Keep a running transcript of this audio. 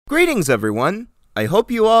Greetings, everyone! I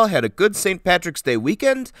hope you all had a good St. Patrick's Day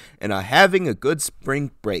weekend and are having a good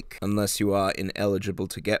spring break, unless you are ineligible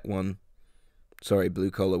to get one. Sorry,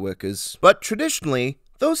 blue-collar workers. But traditionally,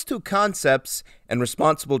 those two concepts and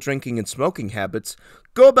responsible drinking and smoking habits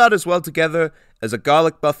go about as well together as a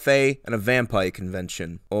garlic buffet and a vampire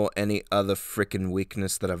convention, or any other frickin'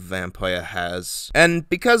 weakness that a vampire has. And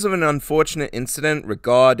because of an unfortunate incident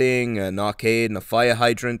regarding an arcade and a fire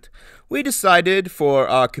hydrant, we decided for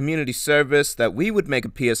our community service that we would make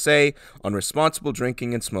a PSA on responsible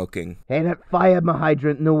drinking and smoking. Hey, that fire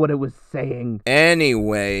hydrant knew what it was saying.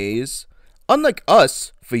 Anyways, unlike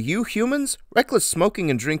us, for you humans, reckless smoking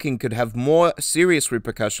and drinking could have more serious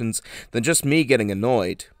repercussions than just me getting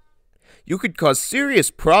annoyed. You could cause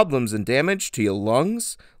serious problems and damage to your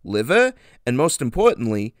lungs, liver, and most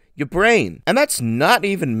importantly, your brain. And that's not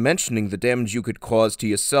even mentioning the damage you could cause to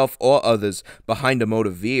yourself or others behind a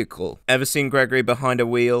motor vehicle. Ever seen Gregory behind a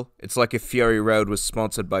wheel? It's like if Fury Road was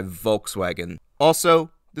sponsored by Volkswagen.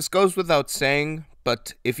 Also, this goes without saying,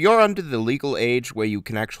 but if you're under the legal age where you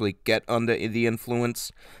can actually get under the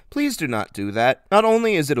influence, please do not do that. Not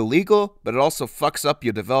only is it illegal, but it also fucks up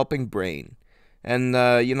your developing brain. And,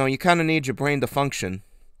 you kind of need your brain to function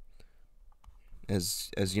as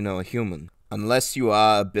a human. Unless you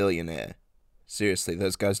are a billionaire. Seriously,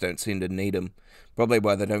 those guys don't seem to need them. Probably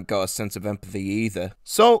why they don't got a sense of empathy either.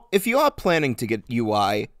 So, if you are planning to get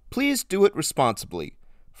UI, please do it responsibly,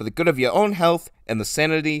 for the good of your own health and the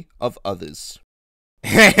sanity of others.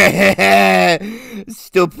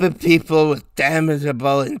 Stupid people with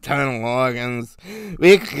damageable internal organs.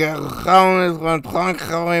 We can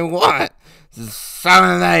what?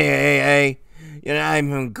 Someday,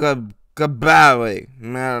 I'm good. Goodbye,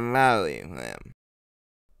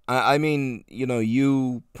 I mean,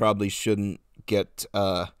 you probably shouldn't get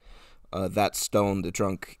that stoned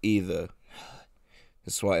drunk either.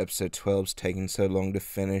 That's why episode 12's taking so long to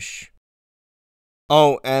finish.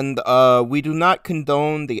 Oh, and we do not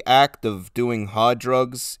condone the act of doing hard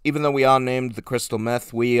drugs. Even though we are named the Crystal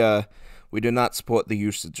Meth, we do not support the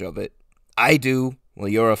usage of it. I do. Well,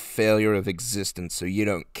 you're a failure of existence, so you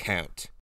don't count.